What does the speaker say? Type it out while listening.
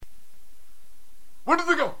Where did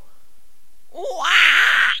they go? Wah!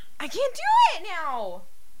 I can't do it now.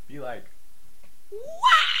 Be like, Wah!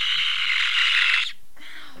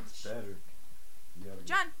 it's better. You gotta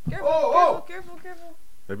John, careful, Oh, careful.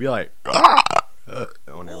 They'd be like, oh,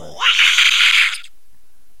 never mind.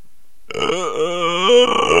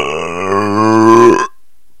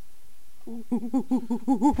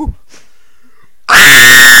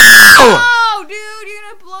 Oh, dude, you're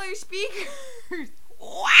gonna blow your speakers.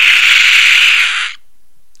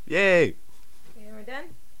 Yay. Okay, we're done?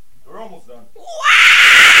 We're almost done.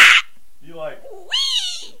 Be like,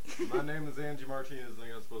 my name is Angie Martinez and I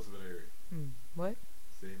got explosive diarrhea. What?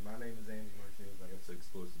 Say, my name is Angie Martinez and I got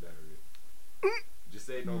explosive diarrhea. Just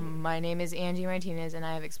say it normally. My name is Angie Martinez and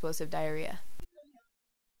I have explosive diarrhea.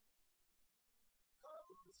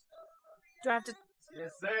 Do I have to...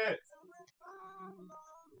 Just say it.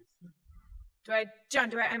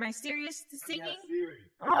 Am I serious to singing? Yeah, Siri.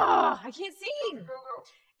 Oh, I can't sing.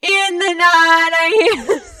 In the night I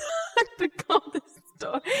hear the coldest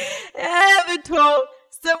story ever told.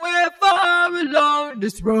 Somewhere far along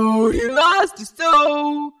this road he lost his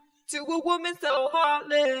soul to a woman so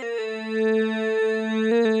heartless.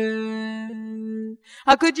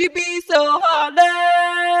 How could you be so heartless?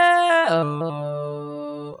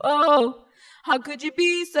 Oh. How could you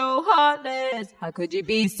be so heartless? How could you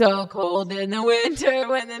be so cold in the winter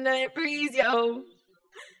when the night freezes, yo?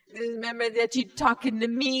 Remember that you talking to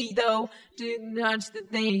me, though. Do not the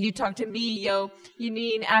thing you talk to me, yo. You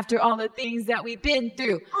mean after all the things that we've been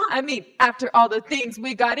through? I mean, after all the things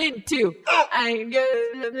we got into. I ain't got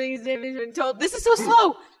the things that we've been told. This is so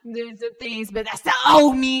slow. There's some things, but that's the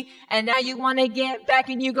old me. And now you want to get back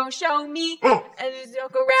and you gon' show me. And just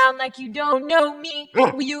joke around like you don't know me.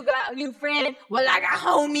 Well, you got a new friend. Well, I got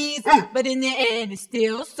homies. But in the end, it's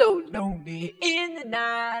still so lonely. In the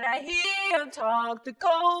night, I hear him talk the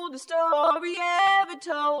coldest story ever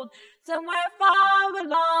told. Somewhere far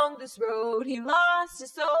along this road, he lost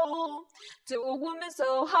his soul to a woman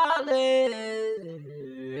so heartless.